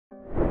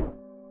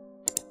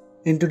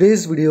In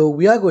today's video,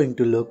 we are going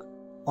to look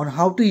on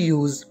how to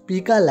use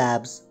Pika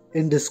Labs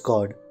in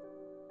Discord.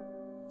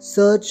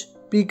 Search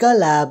Pika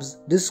Labs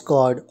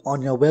Discord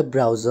on your web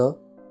browser.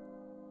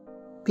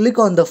 Click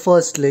on the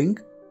first link.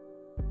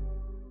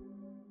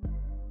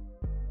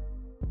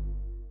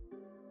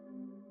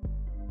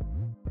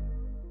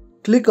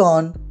 Click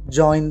on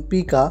Join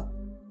Pika.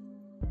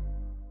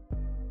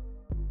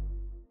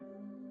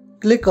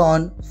 Click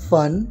on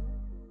Fun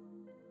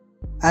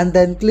and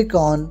then click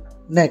on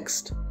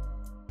Next.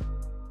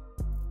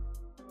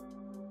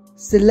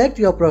 Select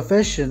your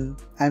profession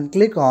and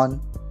click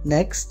on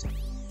Next.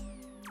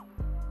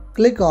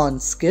 Click on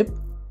Skip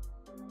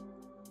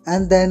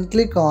and then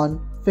click on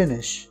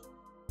Finish.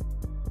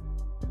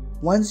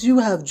 Once you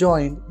have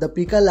joined the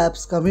Pika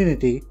Labs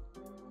community,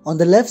 on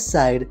the left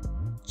side,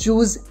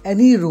 choose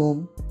any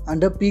room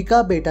under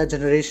Pika Beta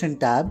Generation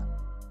tab.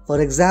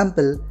 For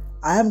example,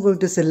 I am going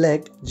to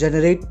select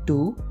Generate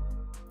 2,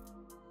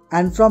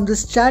 and from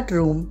this chat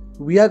room,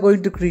 we are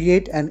going to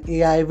create an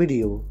AI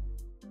video.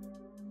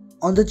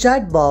 On the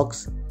chat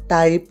box,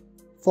 type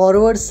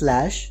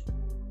 /,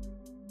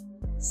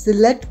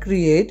 select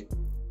Create,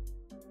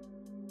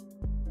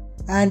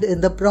 and in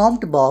the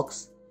prompt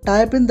box,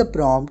 type in the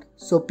prompt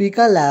so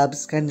Pika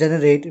Labs can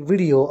generate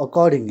video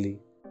accordingly.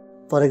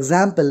 For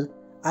example,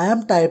 I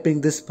am typing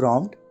this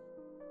prompt.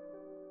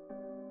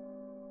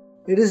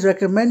 It is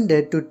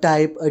recommended to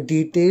type a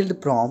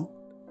detailed prompt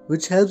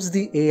which helps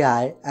the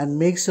AI and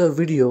makes your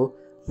video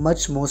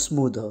much more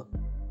smoother.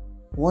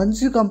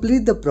 Once you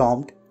complete the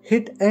prompt,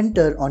 hit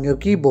enter on your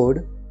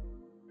keyboard.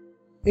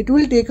 It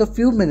will take a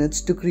few minutes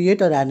to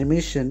create our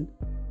animation.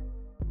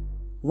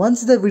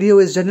 Once the video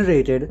is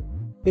generated,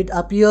 it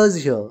appears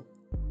here.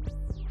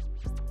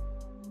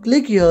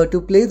 Click here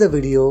to play the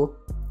video.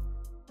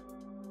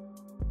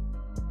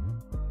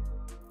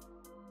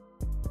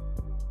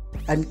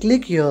 And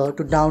click here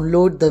to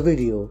download the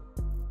video.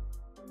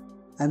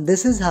 And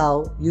this is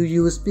how you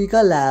use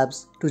Pika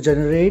Labs to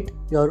generate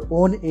your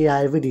own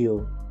AI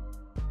video.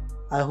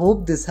 I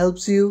hope this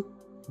helps you.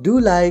 Do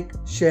like,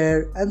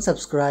 share and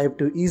subscribe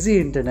to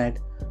Easy Internet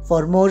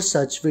for more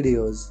such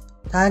videos.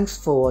 Thanks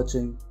for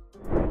watching.